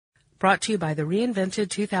Brought to you by the reinvented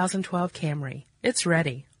 2012 Camry. It's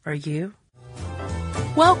ready. Are you?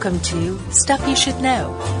 Welcome to Stuff You Should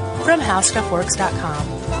Know from HowStuffWorks.com.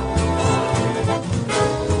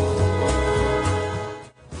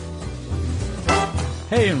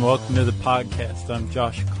 Hey, and welcome to the podcast. I'm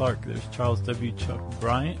Josh Clark. There's Charles W. Chuck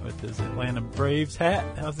Bryant with his Atlanta Braves hat.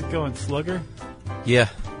 How's it going, Slugger? Yeah,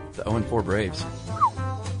 the 0-4 Braves.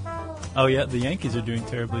 Oh, yeah, the Yankees are doing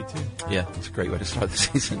terribly, too. Yeah, it's a great way to start the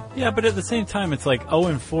season. Yeah, but at the same time, it's like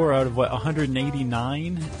 0-4 out of,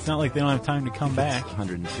 189? It's not like they don't have time to come back.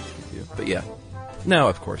 162. But yeah. No,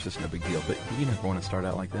 of course, it's no big deal. But you never want to start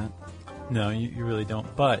out like that. No, you really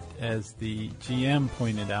don't. But as the GM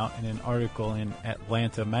pointed out in an article in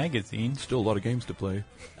Atlanta Magazine, Still a lot of games to play.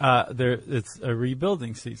 it's a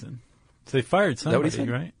rebuilding season. So they fired somebody, Is that what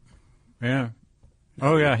he said? right? Yeah.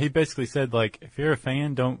 Oh, yeah. He basically said, if you're a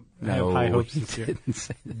fan, don't have high hopes this year.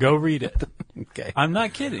 Go read it. Okay. I'm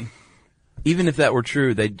not kidding. Even if that were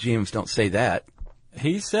true, GMs don't say that.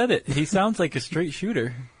 He said it. He sounds like a straight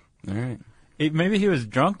shooter. All right. Maybe he was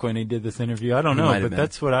drunk when he did this interview. I don't know, but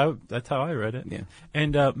that's how I read it. Yeah.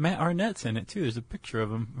 And Matt Arnett's in it too. There's a picture of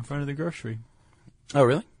him in front of the grocery. Oh,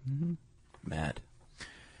 really? Mm-hmm. Mad.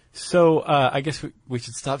 So I guess we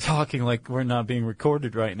should stop talking like we're not being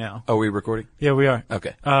recorded right now. Oh, are we recording? Yeah, we are.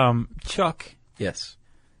 Okay. Chuck. Yes.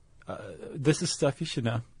 This is stuff you should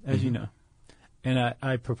know, as you know. And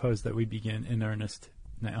I propose that we begin in earnest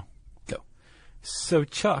now. Go. So,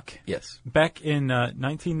 Chuck. Yes. Back in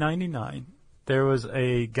 1999, there was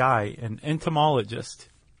a guy, an entomologist,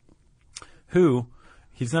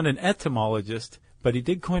 he's not an etymologist, but he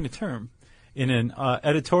did coin a term in an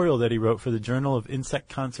editorial that he wrote for the Journal of Insect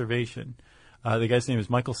Conservation. The guy's name is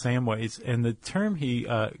Michael Samways, and the term he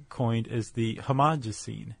coined is the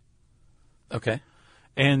homogecene. Okay.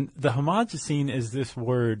 And the homogecene is this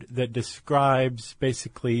word that describes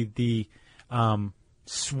basically the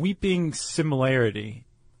sweeping similarity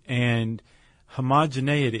and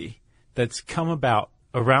homogeneity that's come about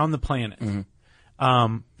around the planet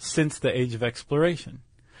since the age of exploration.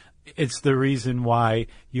 It's the reason why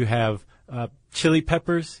you have chili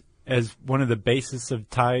peppers as one of the basis of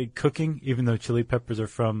Thai cooking, even though chili peppers are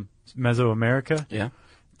from Mesoamerica. Yeah.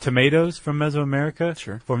 Tomatoes from Mesoamerica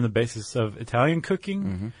Sure. form the basis of Italian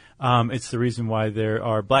cooking. It's the reason why there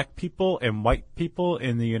are black people and white people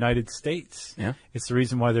in the United States. Yeah. It's the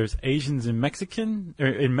reason why there's Asians in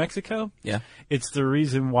Mexico. Yeah. It's the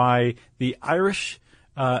reason why the Irish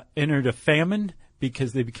entered a famine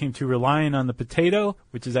because they became too reliant on the potato,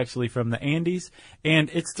 which is actually from the Andes.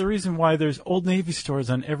 And it's the reason why there's Old Navy stores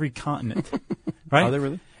on every continent. Right? Are there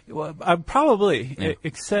really? Well, probably,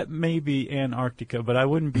 except maybe Antarctica, but I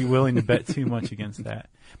wouldn't be willing to bet too much against that.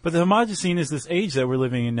 But the homogecene is this age that we're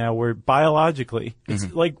living in now where biologically,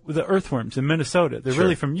 it's like the earthworms in Minnesota. They're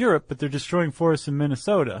really from Europe, but they're destroying forests in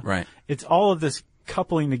Minnesota. Right. It's all of this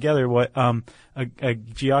coupling together what a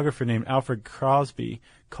geographer named Alfred Crosby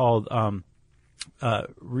called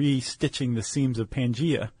re-stitching the seams of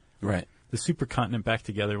Pangea. Right. The supercontinent back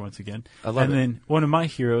together once again. I love it. And then one of my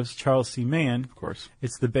heroes, Charles C. Mann. Of course.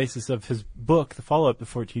 It's the basis of his book, the follow-up to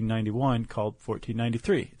 1491, called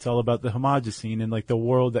 1493. It's all about the homogecene and the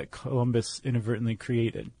world that Columbus inadvertently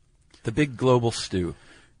created. The big global stew.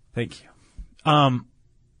 Thank you.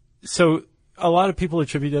 So a lot of people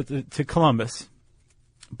attribute that to Columbus,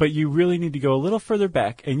 but you really need to go a little further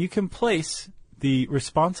back, and you can place the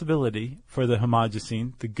responsibility for the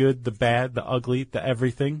homogecene, the good, the bad, the ugly, the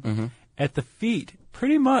everything, at the feet,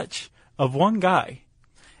 pretty much, of one guy,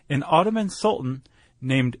 an Ottoman sultan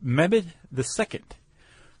named Mehmed II,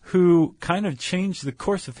 who kind of changed the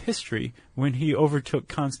course of history when he overtook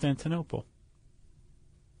Constantinople.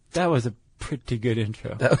 That was a pretty good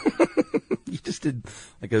intro. You just did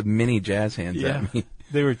a mini jazz hands at me.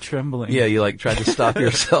 They were trembling. Yeah, you tried to stop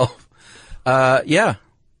yourself. Yeah.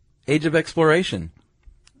 Age of exploration.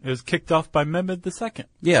 It was kicked off by Mehmed II.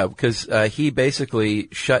 Yeah, because he basically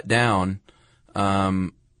shut down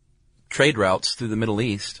trade routes through the Middle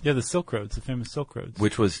East. Yeah, the Silk Roads, the famous Silk Roads.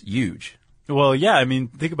 Which was huge. Well, yeah, I mean,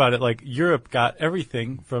 think about it. Europe got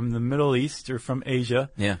everything from the Middle East or from Asia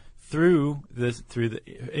through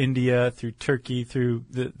India, through Turkey, through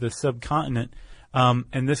the subcontinent.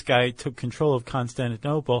 And this guy took control of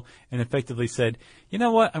Constantinople and effectively said, you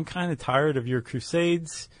know what, I'm kind of tired of your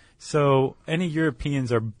crusades. So any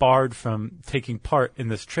Europeans are barred from taking part in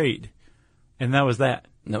this trade. And that was that.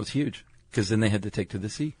 And that was huge, because then they had to take to the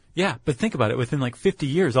sea. Yeah, but think about it. Within 50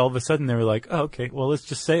 years, all of a sudden they were like, oh, okay, well, let's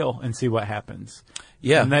just sail and see what happens.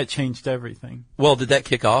 Yeah. And that changed everything. Well, did that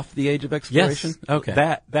kick off the age of exploration? Yes. Okay.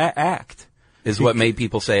 That act is what made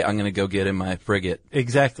people say, I'm going to go get in my frigate.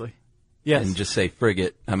 Exactly. Yes. and just say,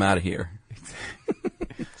 "Frigate, I'm out of here."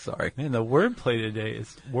 Sorry. Man, the wordplay today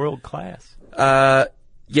is world class.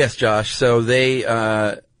 Yes, Josh. So they,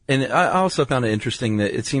 and I also found it interesting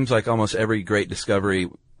that it seems like almost every great discovery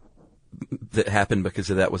that happened because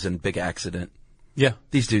of that was in a big accident. Yeah.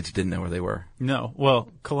 These dudes didn't know where they were. No. Well,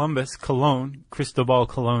 Colon, Cristobal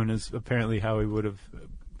Colon is apparently how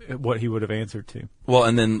what he would have answered to. Well,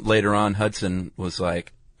 and then later on, Hudson was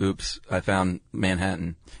like, "Oops, I found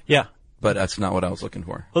Manhattan." Yeah. But that's not what I was looking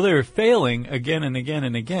for. Well, they were failing again and again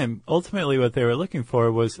and again. Ultimately, what they were looking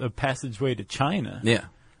for was a passageway to China. Yeah.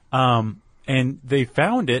 And they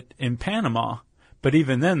found it in Panama, but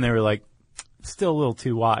even then they were like, still a little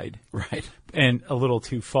too wide. Right. And a little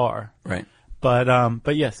too far. Right.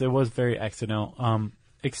 But yes, it was very accidental.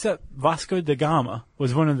 Except Vasco da Gama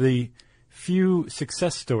was one of the few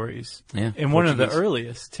success stories. Yeah. And one of the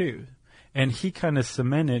earliest, too. And he kind of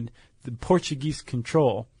cemented the Portuguese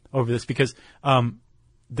control over this because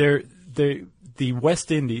the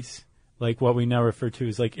West Indies, like what we now refer to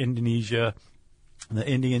as like Indonesia, the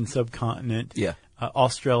Indian subcontinent, Yeah.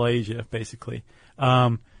 Australasia, basically.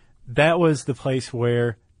 That was the place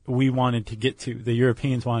where we wanted to get to, the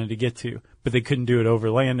Europeans wanted to get to, but they couldn't do it over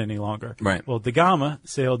land any longer. Right. Well, da Gama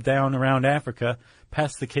sailed down around Africa,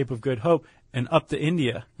 past the Cape of Good Hope, and up to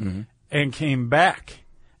India, and came back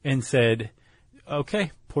and said,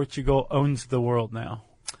 okay, Portugal owns the world now.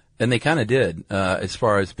 And they kind of did, as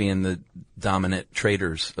far as being the dominant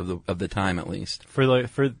traders of the time, at least.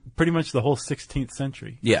 For pretty much the whole 16th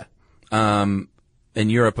century. Yeah. And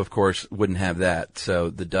Europe, of course, wouldn't have that. So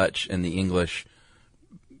the Dutch and the English,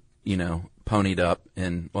 ponied up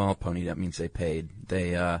ponied up means they paid.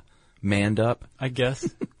 They, manned up, I guess.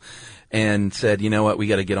 and said, you know what, we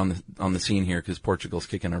got to get on the scene here because Portugal's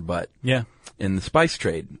kicking our butt. Yeah. In the spice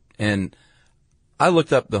trade. And I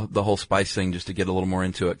looked up the whole spice thing just to get a little more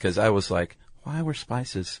into it because I was like, why were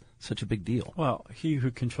spices such a big deal? Well, he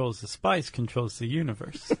who controls the spice controls the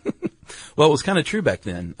universe. Well, it was kind of true back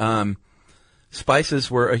then. Spices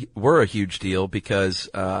were a huge deal because,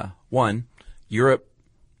 one, Europe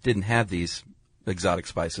didn't have these exotic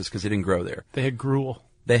spices because they didn't grow there. They had gruel.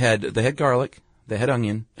 They had garlic, they had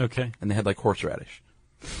onion, Okay. and they had like horseradish.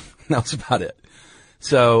 That was about it.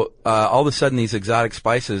 So all of a sudden, these exotic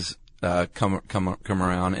spices come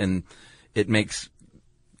around, and it makes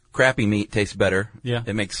crappy meat taste better. Yeah.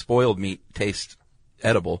 It makes spoiled meat taste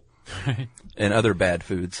edible. Right. And other bad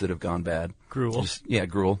foods that have gone bad. Gruel.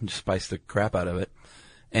 Gruel. Just spice the crap out of it.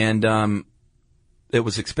 And it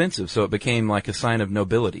was expensive, so it became like a sign of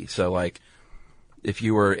nobility. So, like, if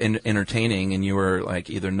you were entertaining and you were, like,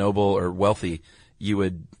 either noble or wealthy, you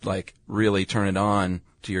would, like, really turn it on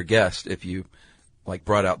to your guest if you, like,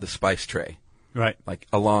 brought out the spice tray. Right. Like,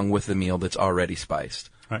 along with the meal that's already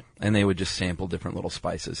spiced. Right. And they would just sample different little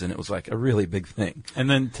spices, and it was like a really big thing. And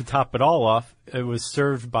then to top it all off, it was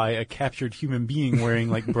served by a captured human being wearing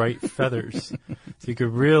like bright feathers. So you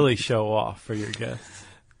could really show off for your guests.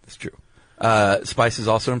 That's true. Spices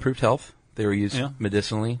also improved health. They were used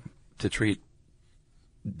medicinally to treat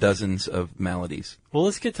dozens of maladies. Well,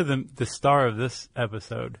 let's get to the star of this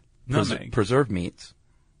episode, nutmeg. Preserved meats.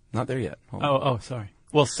 Not there yet. Hold on. Oh, sorry.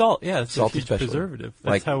 Well, salt, yeah, it's Salt a huge especially. preservative.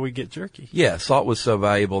 That's Like- how we get jerky. Yeah, salt was so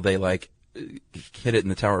valuable they hid it in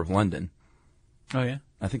the Tower of London. Oh, yeah?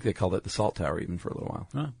 I think they called it the Salt Tower even for a little while.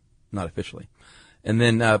 Oh. Not officially. And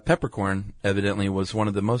then peppercorn evidently was one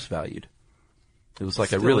of the most valued. It was like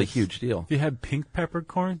Still a really is. huge deal. Have you had pink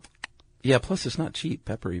peppercorn? Yeah, plus it's not cheap,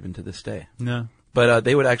 pepper, even to this day. No. But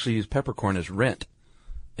they would actually use peppercorn as rent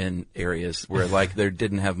in areas where they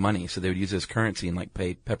didn't have money, so they would use it as currency and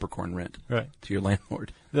pay peppercorn rent Right. to your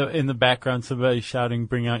landlord. In the background, somebody shouting,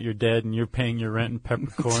 "Bring out your dead," and you're paying your rent in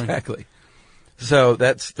peppercorn. Exactly. So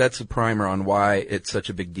that's a primer on why it's such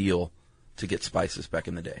a big deal to get spices back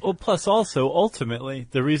in the day. Well, plus also, ultimately,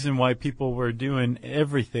 the reason why people were doing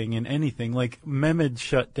everything and anything, like Mehmed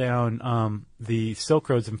shut down the Silk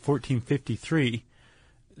Roads in 1453,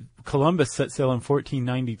 Columbus set sail in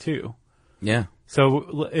 1492. Yeah.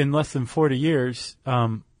 So in less than 40 years,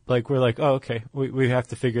 we're like, oh, okay, we have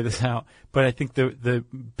to figure this out. But I think the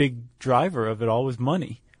big driver of it all was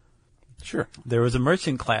money. Sure. There was a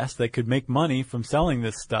merchant class that could make money from selling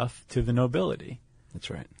this stuff to the nobility. That's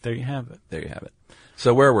right. There you have it. There you have it.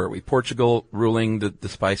 So where were we? Portugal ruling the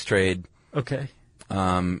spice trade. Okay.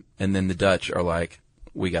 And then the Dutch are like,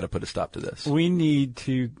 we got to put a stop to this. We need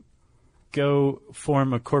to go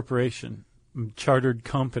form a corporation, chartered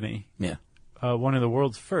company. Yeah. One of the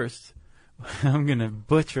world's first. I'm going to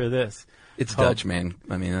butcher this. It's Dutch, man.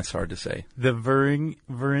 I mean, that's hard to say. The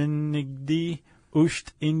Verenigde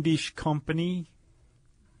Oost-Indische Company.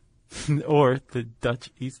 or the Dutch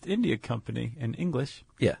East India Company in English.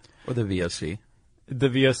 Yeah, or the VOC. The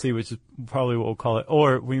VOC, which is probably what we'll call it,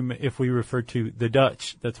 or if we refer to the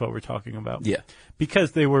Dutch, that's what we're talking about. Yeah.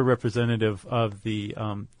 Because they were representative of the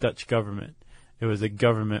Dutch government. It was a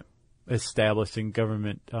government established and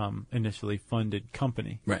government initially funded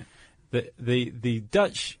company. Right. The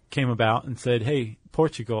Dutch came about and said, hey,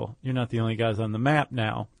 Portugal, you're not the only guys on the map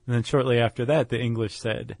now. And then shortly after that, the English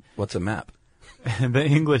said... What's a map? And the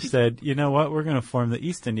English said, you know what, we're going to form the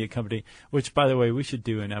East India Company, which, by the way, we should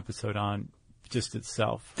do an episode on just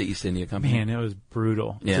itself. The East India Company? Man, it was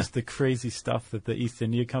brutal. Yeah. Just the crazy stuff that the East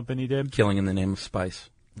India Company did. Killing in the name of spice.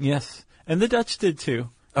 Yes. And the Dutch did, too,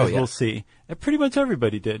 as we'll see. And pretty much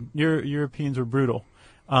everybody did. Europeans were brutal.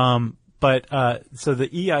 So the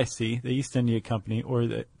EIC, the East India Company, or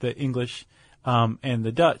the English and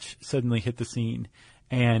the Dutch suddenly hit the scene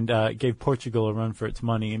and gave Portugal a run for its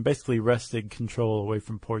money and basically wrested control away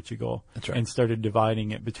from Portugal. That's right. And started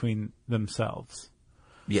dividing it between themselves.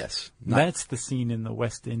 Yes. That's the scene in the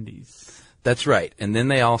West Indies. That's right. And then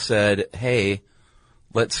they all said, hey,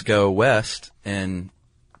 let's go west and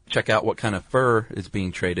check out what kind of fur is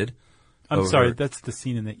being traded. I'm sorry, that's the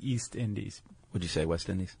scene in the East Indies. Would you say West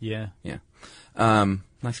Indies? Yeah. Yeah.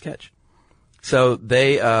 Nice catch. So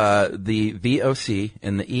they, the VOC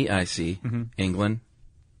and the EIC, England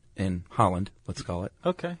and Holland, let's call it.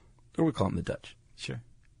 Okay. Or we call them the Dutch. Sure.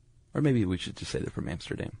 Or maybe we should just say they're from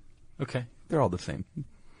Amsterdam. Okay. They're all the same.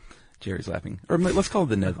 Jerry's laughing. Or let's call it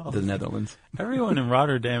the Netherlands. Everyone in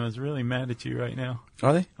Rotterdam is really mad at you right now.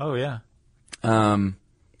 Are they? Oh, yeah.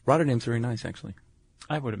 Rotterdam's very nice, actually.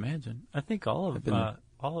 I would imagine. I think all of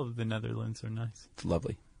the Netherlands are nice. It's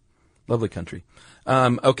lovely. Lovely country.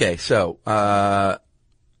 Okay, so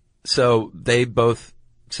they both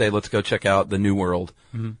say, let's go check out the New World,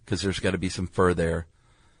 because there's got to be some fur there.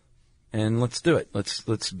 And let's do it.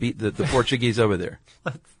 Let's beat the Portuguese over there.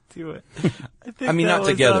 Let's do it. I think not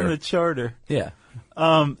together. On the charter. Yeah.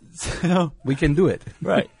 So we can do it.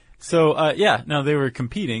 Right. So, no, they were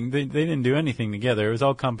competing. They didn't do anything together. It was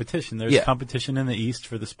all competition. There's competition in the East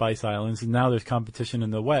for the Spice Islands, and now there's competition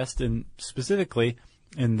in the West, and specifically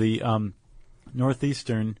in the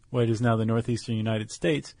northeastern, what is now the northeastern United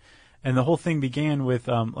States. And the whole thing began with,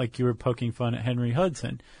 like you were poking fun at Henry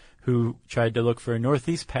Hudson, who tried to look for a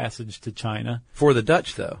northeast passage to China. For the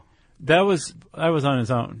Dutch, though. That was on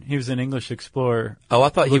his own. He was an English explorer. Oh, I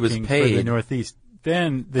thought he was paid. For the northeast.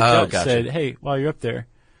 Then the Dutch said, hey, while you're up there,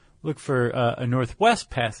 look for a northwest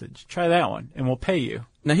passage. Try that one, and we'll pay you.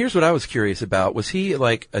 Now, here's what I was curious about. Was he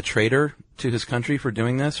like a traitor to his country for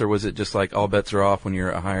doing this, or was it just like all bets are off when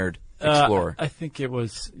you're a hired explorer? I think it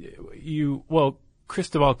was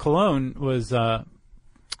Cristobal Colon was, I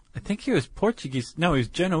think he was Portuguese. No, he was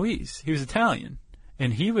Genoese. He was Italian.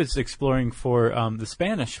 And he was exploring for the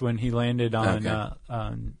Spanish when he landed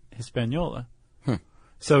on Hispaniola.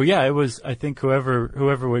 So, yeah, it was, I think,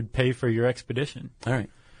 whoever would pay for your expedition. All right.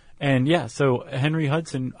 And, so Henry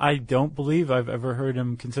Hudson, I don't believe I've ever heard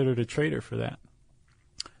him considered a traitor for that.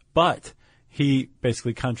 But he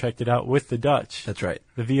basically contracted out with the Dutch. That's right.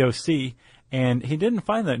 The VOC. And he didn't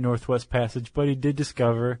find that Northwest Passage, but he did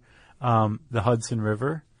discover the Hudson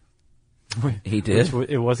River. He did?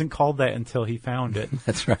 It wasn't called that until he found it.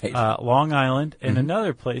 That's right. Long Island and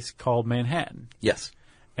another place called Manhattan. Yes.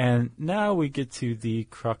 And now we get to the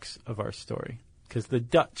crux of our story. Because the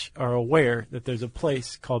Dutch are aware that there's a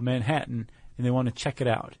place called Manhattan, and they want to check it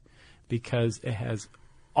out. Because it has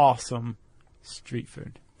awesome street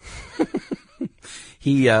food.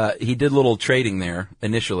 He did a little trading there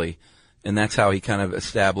initially, and that's how he kind of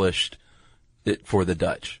established it for the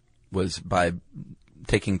Dutch, was by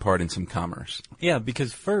taking part in some commerce. Yeah,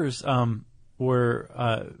 because furs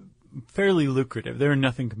were fairly lucrative. They were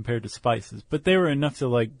nothing compared to spices, but they were enough to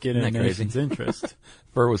like get in a nation's interest.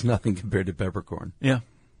 Fur was nothing compared to peppercorn. Yeah.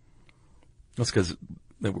 That's because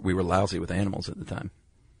we were lousy with animals at the time.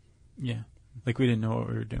 Yeah. Like we didn't know what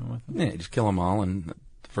we were doing with them. Yeah, you just kill them all, and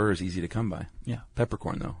fur is easy to come by. Yeah.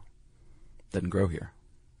 Peppercorn, though, doesn't grow here.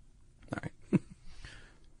 All right.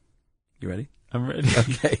 You ready? I'm ready.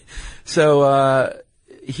 Okay. So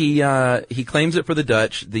he claims it for the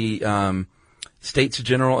Dutch. The States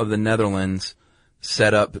General of the Netherlands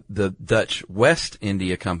set up the Dutch West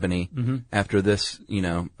India Company after this,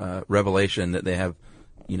 revelation that they have,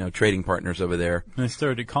 trading partners over there. And they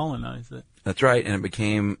started to colonize it. That's right, and it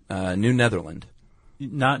became New Netherland.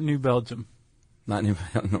 Not New Belgium. Not New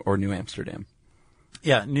or New Amsterdam.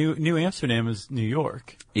 Yeah, New Amsterdam is New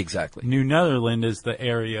York. Exactly. New Netherland is the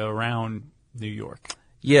area around New York.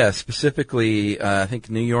 Yeah, specifically, I think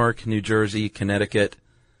New York, New Jersey, Connecticut,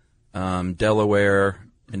 Delaware,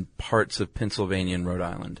 in parts of Pennsylvania and Rhode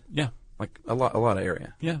Island. Yeah. Like a lot of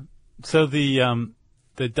area. Yeah. So the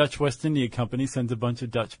Dutch West India Company sends a bunch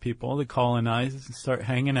of Dutch people to colonize and start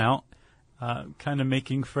hanging out, kind of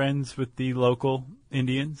making friends with the local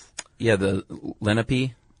Indians. Yeah, the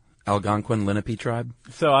Lenape, Algonquin Lenape tribe.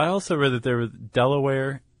 So I also read that there were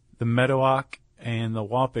Delaware, the Medowac, and the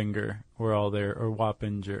Wappinger were all there, or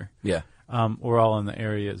Wappinger. Yeah. Were all in the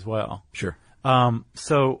area as well. Sure.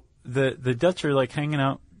 So the Dutch are like hanging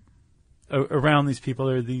out around these people.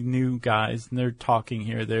 They're the new guys, and they're talking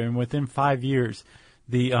here, there, and within 5 years,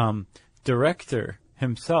 the director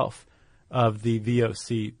himself of the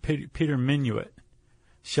VOC, Peter Minuit,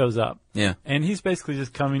 shows up. Yeah. And he's basically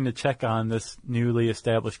just coming to check on this newly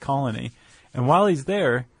established colony. And while he's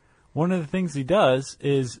there, one of the things he does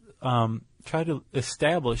is try to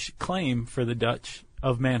establish claim for the Dutch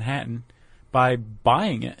of Manhattan by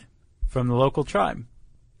buying it from the local tribe.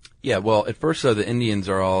 Yeah, well, at first, though, the Indians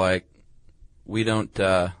are all like, we don't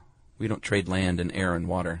trade land and air and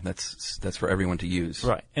water. That's for everyone to use.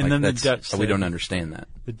 Right. And like, then the Dutch said, we don't understand that.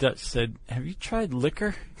 The Dutch said, have you tried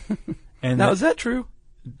liquor? And now, is that true?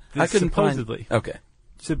 I couldn't supposedly. Okay.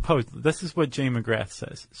 Supposedly. This is what Jane McGrath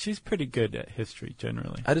says. She's pretty good at history,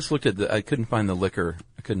 generally. I just looked at I couldn't find the liquor.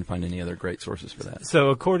 I couldn't find any other great sources for that. So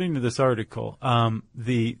according to this article,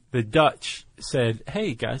 the Dutch said,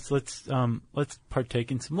 hey guys, let's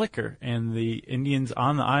partake in some liquor. And the Indians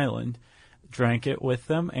on the island drank it with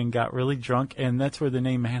them and got really drunk. And that's where the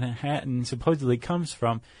name Manhattan supposedly comes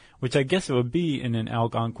from, which I guess it would be in an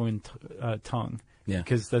Algonquin tongue. Yeah.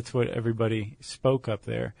 Because that's what everybody spoke up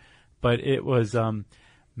there. But it was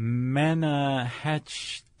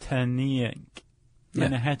Mannahattanic. Yeah.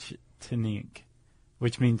 Mannahattanic,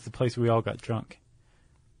 which means the place we all got drunk.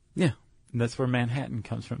 Yeah. And that's where Manhattan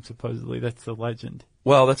comes from, supposedly. That's the legend.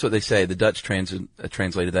 Well, that's what they say. The Dutch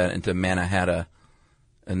translated that into Mannahatta,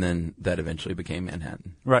 and then that eventually became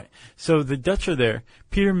Manhattan. Right. So the Dutch are there.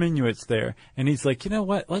 Peter Minuit's there. And he's like, you know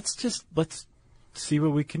what? Let's see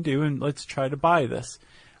what we can do, and let's try to buy this.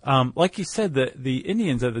 Like you said, the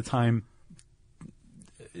Indians at the time,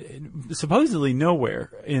 supposedly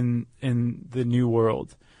nowhere in the New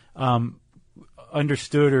World,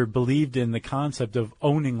 understood or believed in the concept of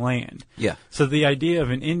owning land. Yeah. So the idea of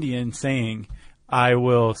an Indian saying, I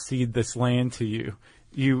will cede this land to you,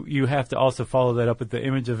 you have to also follow that up with the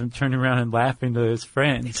image of him turning around and laughing to his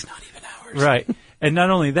friends. It's not even ours. Right. And not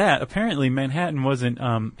only that, apparently Manhattan wasn't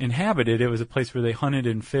inhabited. It was a place where they hunted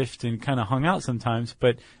and fished and kind of hung out sometimes.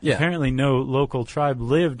 But apparently no local tribe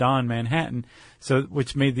lived on Manhattan, so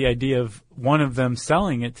which made the idea of one of them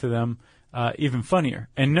selling it to them even funnier.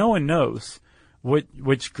 And no one knows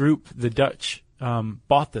which group the Dutch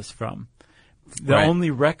bought this from. The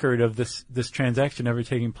only record of this transaction ever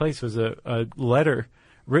taking place was a letter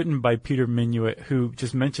written by Peter Minuit, who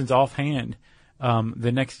just mentions offhand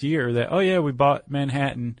the next year that, we bought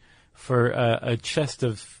Manhattan for a chest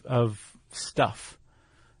of stuff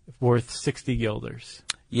worth 60 guilders.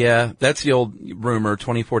 Yeah, that's the old rumor.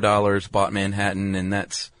 $24 bought Manhattan, and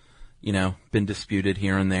that's, been disputed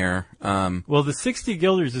here and there. Well, the 60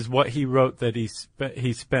 guilders is what he wrote that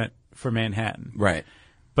he spent for Manhattan. Right.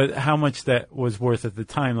 But how much that was worth at the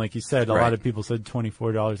time, like you said, a Right. lot of people said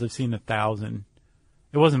 $24. I've seen 1,000.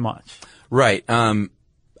 It wasn't much. Right.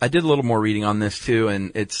 I did a little more reading on this too,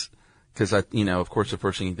 and it's because of course, the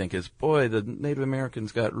first thing you think is, boy, the Native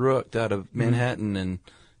Americans got rooked out of Manhattan, and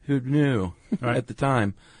who knew at the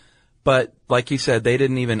time? But like you said, they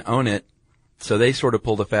didn't even own it, so they sort of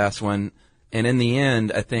pulled a fast one. And in the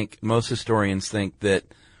end, I think most historians think that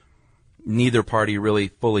neither party really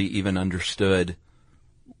fully even understood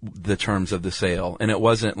the terms of the sale, and it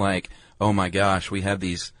wasn't like, oh my gosh, we have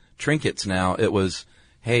these trinkets now. It was,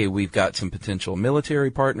 hey, we've got some potential military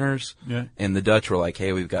partners, and the Dutch were like,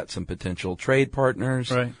 hey, we've got some potential trade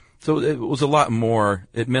partners. Right. So it was a lot more.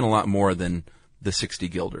 It meant a lot more than the 60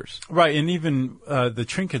 guilders. Right, and even the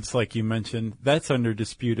trinkets, like you mentioned, that's under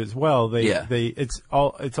dispute as well.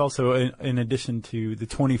 It's also in addition to the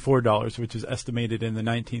 $24, which is estimated in the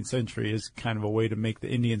 19th century, is kind of a way to make the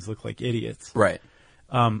Indians look like idiots. Right.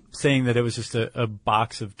 Saying that it was just a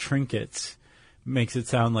box of trinkets makes them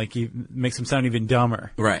sound even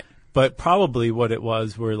dumber. Right. But probably what it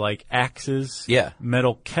was were like axes,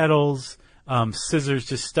 metal kettles, scissors,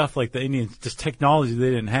 just stuff like the Indians, just technology they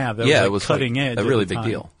didn't have. That was it was cutting edge. A really big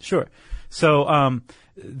deal. Sure. So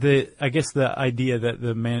I guess the idea that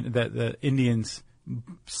the Indians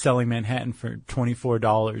selling Manhattan for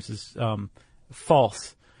 $24 is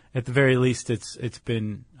false. At the very least, it's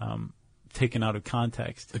been taken out of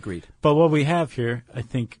context. Agreed. But what we have here, I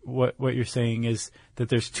think what you're saying is that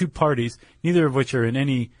there's two parties, neither of which are in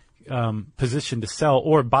any position to sell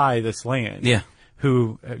or buy this land. Yeah.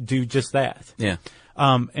 Who do just that. Yeah.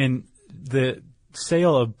 And the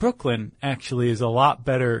sale of Brooklyn actually is a lot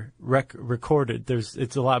better recorded.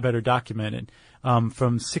 It's a lot better documented. From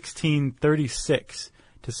 1636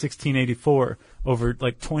 to 1684, over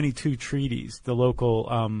like 22 treaties, the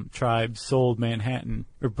local tribes sold Manhattan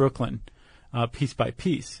or Brooklyn piece by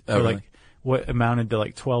piece. Oh, really? Like what amounted to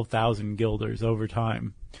like 12,000 guilders over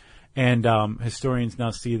time. And historians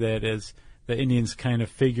now see that as the Indians kind of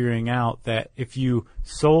figuring out that if you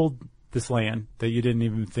sold this land that you didn't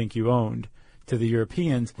even think you owned to the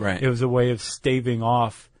Europeans, right, it was a way of staving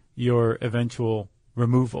off your eventual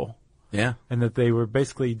removal. Yeah. And that they were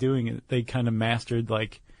basically doing it. They kind of mastered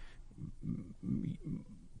like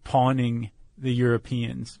pawning the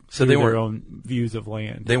Europeans so through their own views of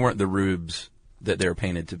land. They weren't the rubes that they were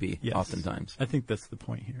painted to be, yes, oftentimes. I think that's the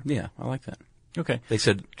point here. Yeah, I like that. Okay. They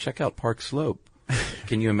said, check out Park Slope.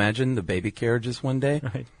 Can you imagine the baby carriages one day?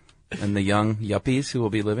 Right. And the young yuppies who will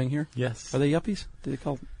be living here? Yes. Are they yuppies? Do they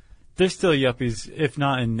call them? They're still yuppies, if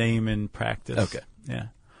not in name and practice. Okay. Yeah.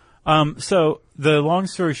 So the long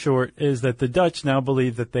story short is that the Dutch now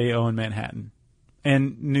believe that they own Manhattan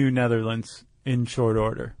and New Netherlands in short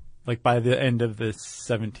order. Like by the end of the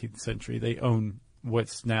 17th century, they own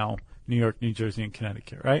what's now New York, New Jersey, and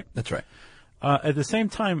Connecticut, right? That's right. At the same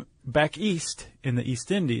time, back east in the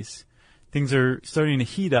East Indies, things are starting to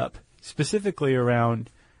heat up, specifically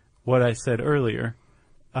around what I said earlier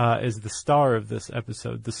is the star of this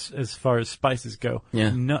episode, as far as spices go,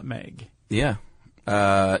 yeah, nutmeg. Yeah.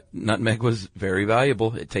 Nutmeg was very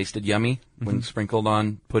valuable. It tasted yummy when sprinkled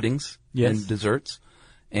on puddings, yes, and desserts.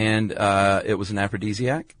 And it was an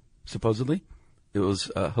aphrodisiac, supposedly. It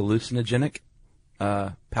was a hallucinogenic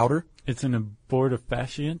powder. It's an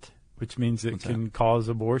abortifacient, which means it can cause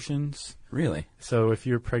abortions. Really? So if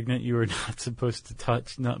you're pregnant, you are not supposed to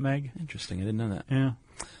touch nutmeg. Interesting. I didn't know that. Yeah.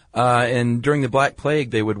 And during the Black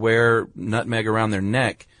Plague, they would wear nutmeg around their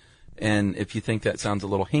neck. And if you think that sounds a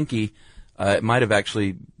little hinky, it might have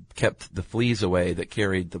actually kept the fleas away that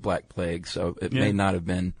carried the Black Plague. So it may not have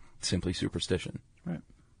been simply superstition. Right.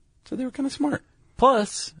 So they were kind of smart.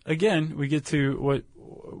 Plus, again, we get to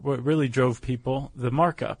what really drove people, the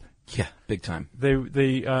markup. Yeah, big time.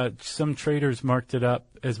 They some traders marked it up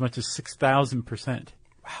as much as 6,000%.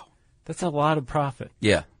 Wow. That's a lot of profit.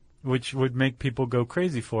 Yeah. Which would make people go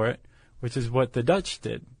crazy for it, which is what the Dutch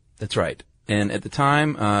did. That's right. And at the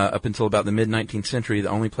time, up until about the mid-19th century, the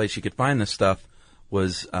only place you could find this stuff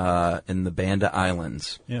was in the Banda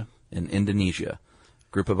Islands in Indonesia.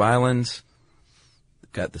 Group of islands,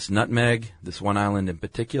 got this nutmeg, this one island in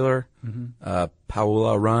particular,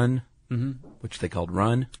 Paula Run, which they called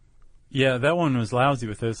Run. Yeah, that one was lousy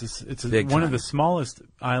with this. It's one of the smallest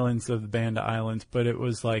islands of the Banda Islands, but it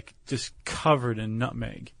was like just covered in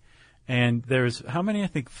nutmeg. And there's, how many? I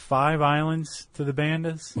think 5 islands to the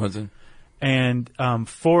Bandas. Was it? And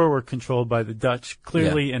 4 were controlled by the Dutch,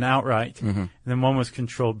 clearly and outright. And then 1 was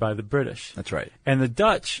controlled by the British. That's right. And the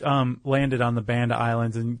Dutch landed on the Banda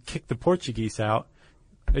Islands and kicked the Portuguese out.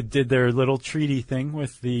 It did their little treaty thing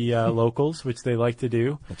with the locals, which they like to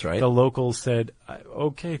do. That's right. The locals said,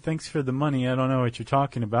 okay, thanks for the money. I don't know what you're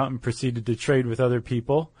talking about, and proceeded to trade with other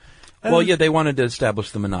people. And well, yeah, they wanted to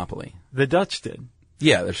establish the monopoly. The Dutch did.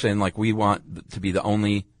 Yeah, they're saying, like, we want to be the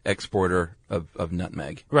only exporter of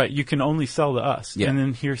nutmeg. Right, you can only sell to us. Yeah. And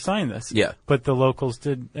then here, sign this. Yeah. But the locals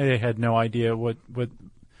they had no idea what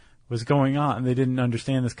was going on. They didn't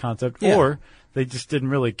understand this concept, or they just didn't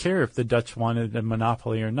really care if the Dutch wanted a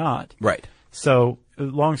monopoly or not. Right. So,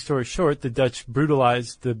 long story short, the Dutch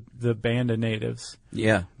brutalized the Banda natives.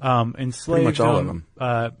 Yeah. Enslaved pretty much all of them.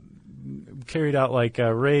 Carried out like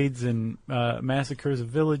raids and massacres of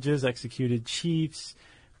villages, executed chiefs,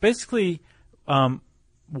 basically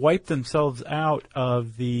wiped themselves out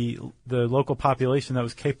of the local population that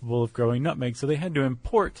was capable of growing nutmeg. So they had to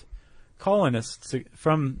import colonists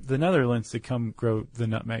from the Netherlands to come grow the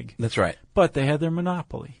nutmeg. That's right. But they had their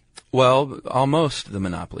monopoly. Well, almost the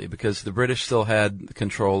monopoly, because the British still had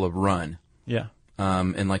control of Run. Yeah.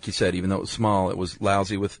 And like you said, even though it was small, it was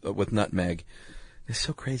lousy with nutmeg. It's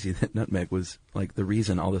so crazy that nutmeg was like the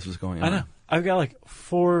reason all this was going on. I know. I've got like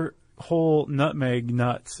 4 whole nutmeg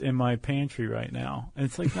nuts in my pantry right now, and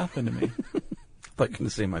it's like nothing to me. I thought you were going to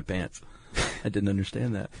say my pants. I didn't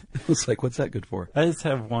understand that. It was like, what's that good for? I just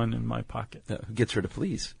have one in my pocket. It gets rid of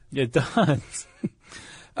fleas. It does.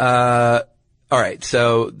 All right.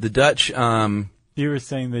 So the Dutch. You were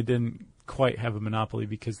saying they didn't quite have a monopoly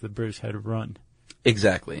because the British had Run.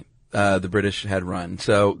 Exactly. The British had Run.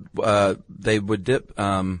 So they would dip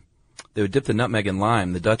the nutmeg in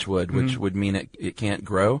lime. The Dutch would, which would mean it can't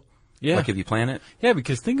grow. Yeah. Like if you plant it. Yeah,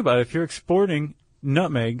 because think about it. If you're exporting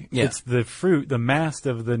nutmeg, Yeah. it's the fruit, the mast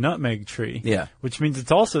of the nutmeg tree. Yeah. Which means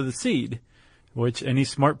it's also the seed, which any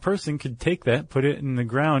smart person could take that, put it in the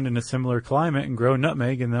ground in a similar climate and grow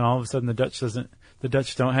nutmeg, and then all of a sudden the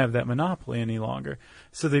Dutch don't have that monopoly any longer.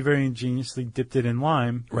 So they very ingeniously dipped it in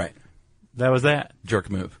lime. Right. That was that. Jerk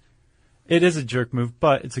move. It is a jerk move,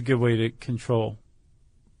 but it's a good way to control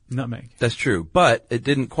nutmeg. That's true. But it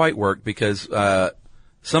didn't quite work because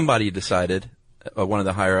somebody decided, one of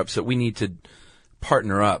the higher ups, that we need to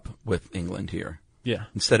partner up with England here. Yeah.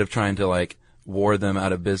 Instead of trying to like war them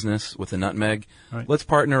out of business with the nutmeg. Right. Let's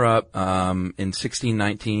partner up. In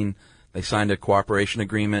 1619, they signed a cooperation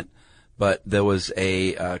agreement, but there was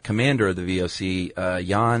a commander of the VOC,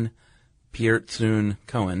 Jan Piertsoen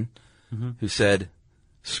Cohen, who said,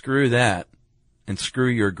 screw that and screw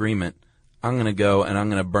your agreement. I'm going to go and I'm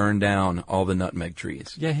going to burn down all the nutmeg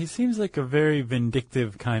trees. Yeah, he seems like a very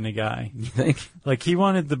vindictive kind of guy. You think? Like he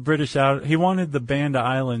wanted the British out. He wanted the Banda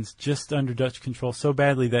Islands just under Dutch control so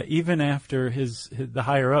badly that even after the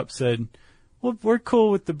higher up said, "Well, we're cool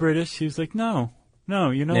with the British," he was like, "No,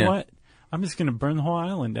 you know what? I'm just going to burn the whole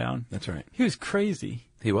island down." That's right. He was crazy.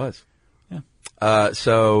 He was. Yeah.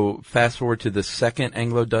 So fast forward to the Second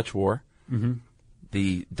Anglo-Dutch War. Mm-hmm.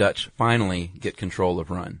 The Dutch finally get control of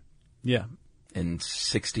Run Yeah. in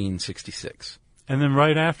 1666. And then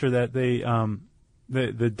right after that, they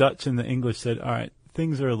the Dutch and the English said, "All right,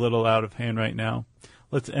 things are a little out of hand right now.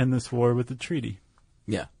 Let's end this war with a treaty."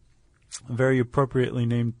 Yeah. A very appropriately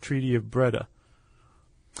named Treaty of Breda.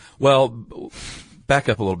 Well, back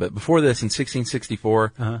up a little bit. Before this, in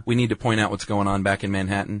 1664, we need to point out what's going on back in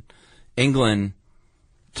Manhattan. England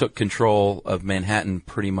took control of Manhattan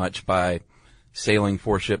pretty much by sailing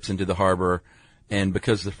 4 ships into the harbor, and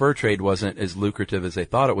because the fur trade wasn't as lucrative as they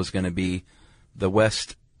thought it was going to be, the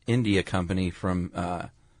West India Company from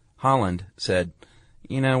Holland said,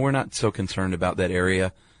 we're not so concerned about that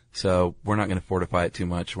area, so we're not going to fortify it too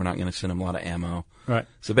much. We're not going to send them a lot of ammo. Right.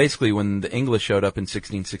 So basically, when the English showed up in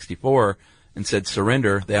 1664 and said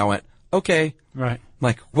surrender, they all went, okay. Right.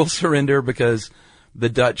 Like, we'll surrender because the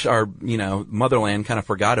Dutch, our, motherland, kind of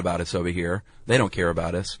forgot about us over here. They don't care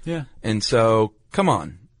about us. Yeah. And so, come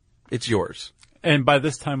on. It's yours. And by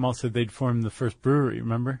this time also they'd formed the first brewery,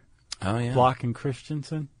 remember? Oh, yeah. Block and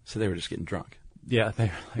Christensen. So they were just getting drunk. Yeah, they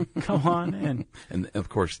were like, come on in. And, of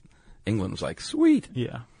course, England was like, sweet.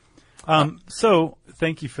 Yeah. So,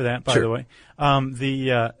 thank you for that, by Sure. the way.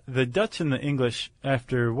 The Dutch and the English,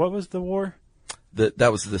 after, what was the war?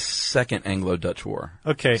 That was the Second Anglo-Dutch War.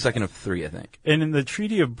 Okay. Second of 3, I think. And in the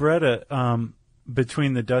Treaty of Breda,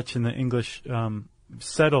 between the Dutch and the English,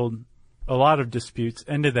 settled a lot of disputes,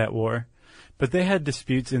 ended that war. But they had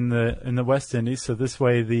disputes in the West Indies, so this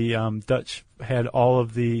way the Dutch had or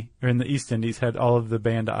in the East Indies had all of the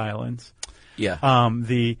Banda Islands. Yeah.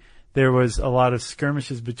 There was a lot of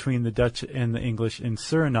skirmishes between the Dutch and the English in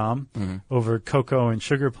Suriname over cocoa and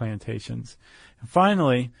sugar plantations. And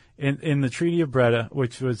finally, in the Treaty of Breda,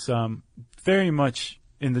 which was very much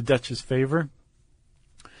in the Dutch's favor,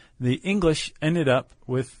 the English ended up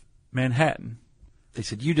with Manhattan. They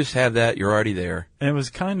said, you just have that, you're already there. And it was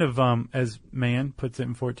kind of, as Mann puts it in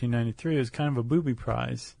 1493, it was kind of a booby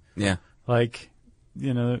prize. Yeah. Like,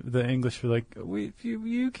 the English were like,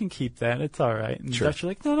 you can keep that, it's all right. And Sure. the Dutch were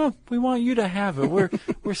like, no, we want you to have it.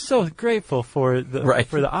 We're so grateful for the Right.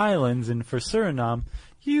 for the islands and for Suriname.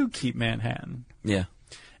 You keep Manhattan. Yeah.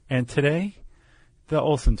 And today, the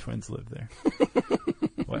Olsen twins live there.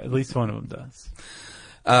 Well, at least one of them does.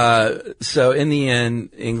 So in the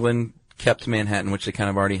end, England kept Manhattan, which they kind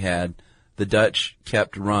of already had. The Dutch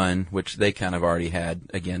kept Run, which they kind of already had,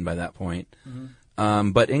 again, by that point.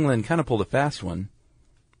 Mm-hmm. But England kind of pulled a fast one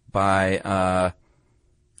by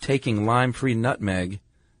taking lime-free nutmeg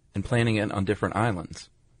and planting it on different islands,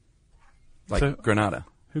 like So- Grenada,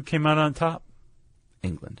 Who came out on top?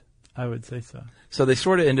 England. I would say so. So they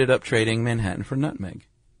sort of ended up trading Manhattan for nutmeg.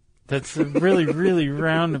 That's a really, really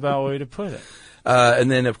roundabout way to put it. And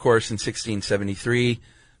then, of course, in 1673,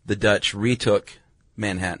 the Dutch retook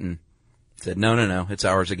Manhattan, said, no, it's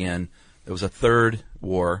ours again. There was a third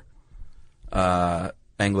war,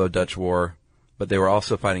 Anglo-Dutch War, but they were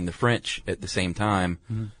also fighting the French at the same time,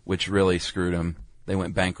 which really screwed them. They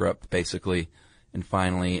went bankrupt, basically. And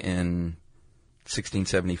finally, in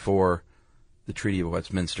 1674, the Treaty of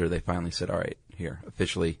Westminster, they finally said, all right, here,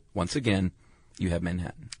 officially, once again, you have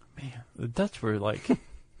Manhattan. Man, the Dutch were like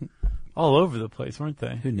all over the place, weren't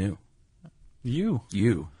they? Who knew? You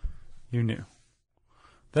You. knew.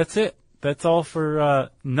 That's it. That's all for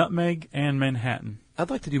nutmeg and Manhattan.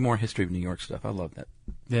 I'd like to do more history of New York stuff. I love that.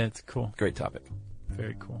 Yeah, it's cool. Great topic.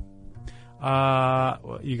 Very cool.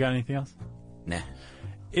 You got anything else? Nah.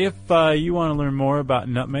 If you want to learn more about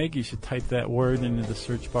nutmeg, you should type that word into the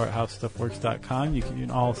search bar at howstuffworks.com. You can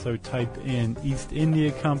also type in East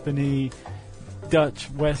India Company, Dutch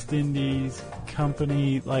West Indies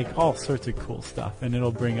Company, like all sorts of cool stuff, and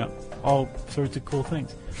it'll bring up all sorts of cool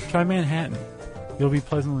things. Try Manhattan. You'll be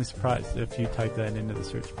pleasantly surprised if you type that into the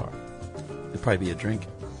search bar. There'll probably be a drink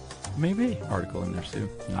Maybe. article in there, too.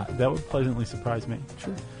 Yeah. That would pleasantly surprise me.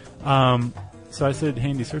 Sure. So I said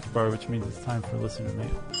handy search bar, which means it's time for listener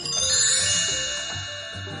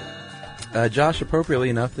mail. Josh, appropriately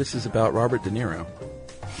enough, this is about Robert De Niro.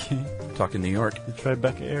 Okay. Talking New York. The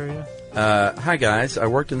Tribeca area. Hi, guys. I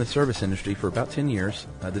worked in the service industry for about 10 years.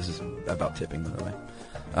 This is about tipping, by the way.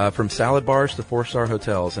 From salad bars to 4-star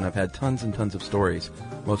hotels, and I've had tons and tons of stories.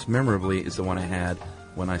 Most memorably is the one I had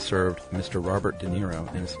when I served Mr. Robert De Niro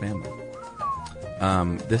and his family.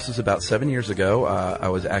 This was about 7 years ago. I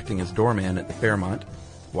was acting as doorman at the Fairmont,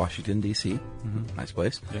 Washington, D.C. Mm-hmm. Nice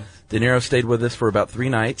place. Yes. De Niro stayed with us for about 3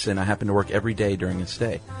 nights, and I happened to work every day during his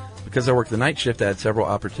stay. Because I worked the night shift, I had several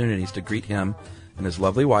opportunities to greet him and his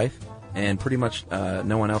lovely wife, and pretty much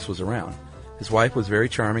no one else was around. His wife was very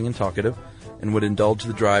charming and talkative, and would indulge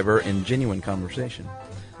the driver in genuine conversation.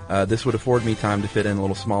 This would afford me time to fit in a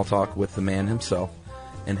little small talk with the man himself,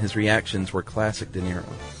 and his reactions were classic De Niro.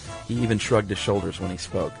 He even shrugged his shoulders when he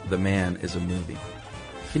spoke. The man is a movie.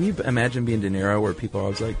 Can you imagine being De Niro where people are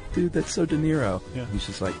always like, dude, that's so De Niro? Yeah. He's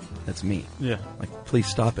just like, that's me. Yeah. Like, please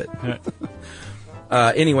stop it. Yeah.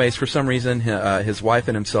 Anyways, for some reason, his wife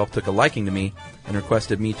and himself took a liking to me and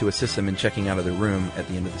requested me to assist them in checking out of their room at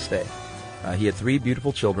the end of the stay. He had 3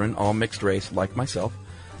 beautiful children, all mixed race, like myself,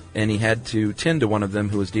 and he had to tend to one of them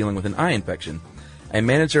who was dealing with an eye infection. I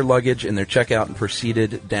managed their luggage and their checkout and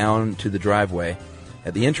proceeded down to the driveway.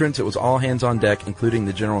 At the entrance, it was all hands on deck, including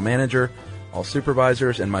the general manager, all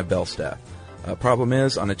supervisors, and my bell staff. Problem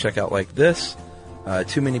is, on a checkout like this,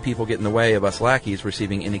 too many people get in the way of us lackeys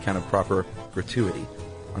receiving any kind of proper gratuity.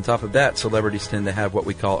 On top of that, celebrities tend to have what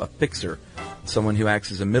we call a fixer, someone who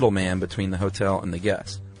acts as a middleman between the hotel and the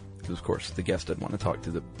guest. Because, of course, the guest doesn't want to talk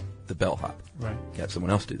to the bellhop. Right. You have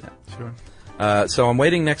someone else do that. Sure. So I'm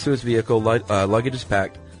waiting next to his vehicle. Luggage is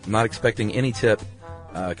packed. I'm not expecting any tip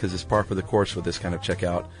because it's par for the course with this kind of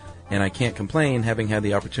checkout. And I can't complain, having had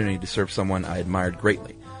the opportunity to serve someone I admired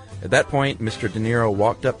greatly. At that point, Mr. De Niro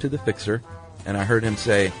walked up to the fixer, and I heard him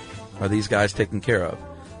say, "Are these guys taken care of?"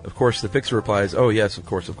 Of course, the fixer replies, "Oh, yes, of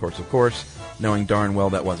course, knowing darn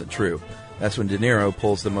well that wasn't true. That's when De Niro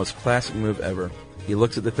pulls the most classic move ever. He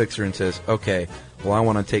looks at the fixer and says, "Okay, well, I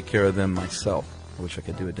want to take care of them myself." I wish I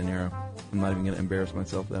could do it, De Niro. I'm not even going to embarrass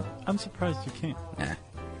myself, though. I'm surprised you can't. Nah.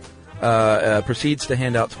 Proceeds to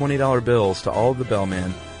hand out $20 bills to all of the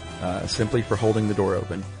bellmen simply for holding the door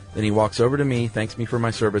open. Then he walks over to me, thanks me for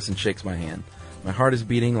my service, and shakes my hand. My heart is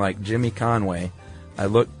beating like Jimmy Conway's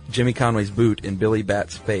boot in Billy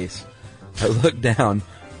Bat's face. I look down,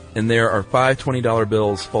 and there are 5 $20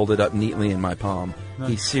 bills folded up neatly in my palm. Nice.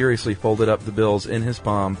 He seriously folded up the bills in his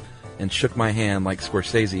palm and shook my hand like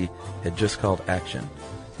Scorsese had just called action.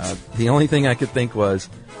 The only thing I could think was,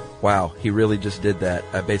 wow, he really just did that.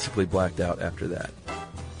 I basically blacked out after that.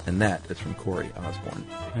 And that is from Corey Osborne.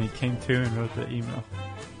 And he came to and wrote the email.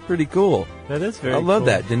 Pretty cool. That is very cool. I love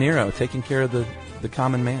that. De Niro taking care of the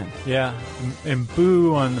common man. Yeah. And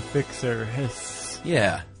boo on the fixer. Hiss.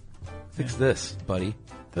 Yeah. Fix this, buddy.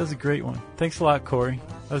 That was a great one. Thanks a lot, Corey.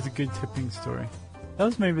 That was a good tipping story. That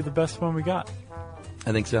was maybe the best one we got.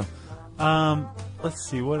 I think so. Let's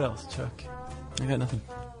see. What else, Chuck? I got nothing.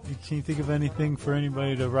 Can you think of anything for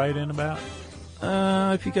anybody to write in about?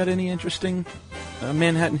 If you got any interesting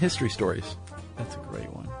Manhattan history stories. That's a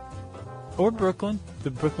great one. Or Brooklyn. The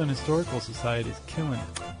Brooklyn Historical Society is killing it.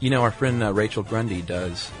 You know, our friend Rachel Grundy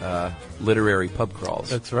does literary pub crawls.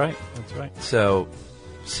 That's right. So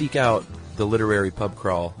seek out the literary pub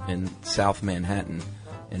crawl in South Manhattan,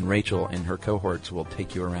 and Rachel and her cohorts will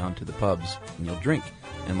take you around to the pubs, and you'll drink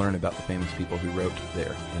and learn about the famous people who wrote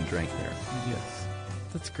there and drank there. Yes.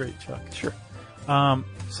 That's great, Chuck. Sure.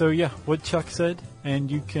 So, yeah, what Chuck said,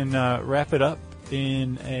 and you can wrap it up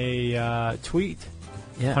in a tweet,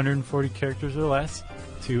 140 characters or less,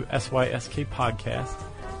 to SYSK Podcast.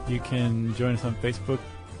 You can join us on Facebook,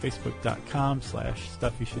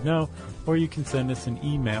 facebook.com/stuffyoushouldknow, or you can send us an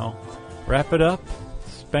email. Wrap it up,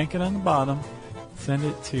 spank it on the bottom, send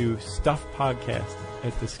it to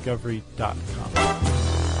stuffpodcast@discovery.com.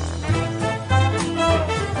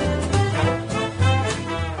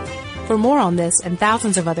 For more on this and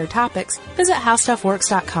thousands of other topics, visit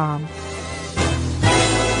howstuffworks.com.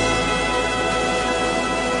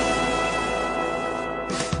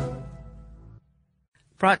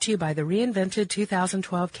 Brought to you by the reinvented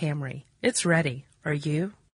 2012 Camry. It's ready. Are you?